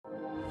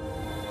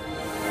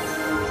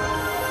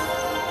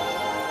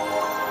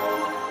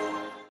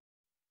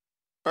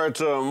All right,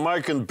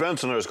 Mike and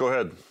Bensonhurst, go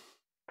ahead.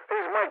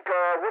 Hey, Mike,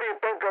 what do you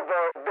think of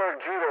Derek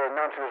Jeter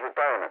announcing his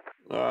retirement?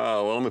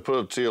 Well, let me put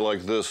it to you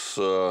like this.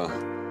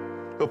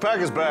 He'll pack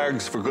his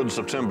bags for good in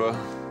September.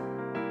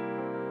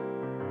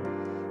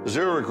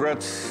 Zero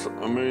regrets,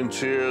 a million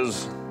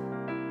cheers.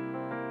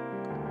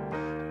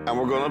 And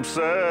we're going to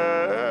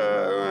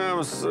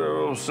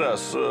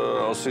obsess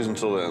all season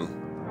till then.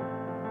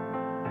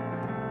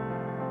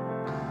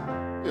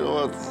 You know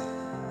what?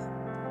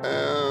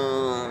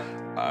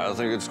 I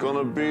think it's going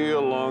to be a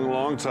long,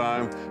 long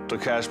time till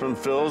Cashman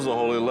fills the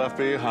hole he left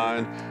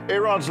behind.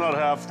 A-Rod's not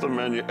half the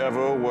man you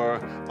ever were.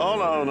 Oh,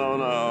 no, no,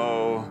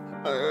 no.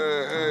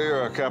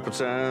 You're a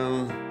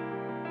Capitan.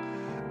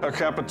 A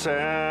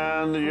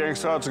Capitan. The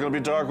Yanks' hearts are going to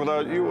be dark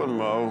without you and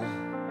Mo.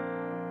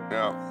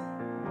 Yeah.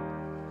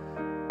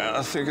 And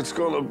I think it's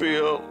going to be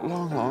a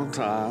long, long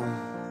time.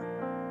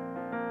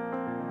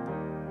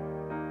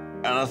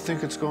 And I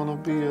think it's going to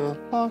be a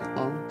long,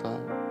 long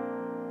time.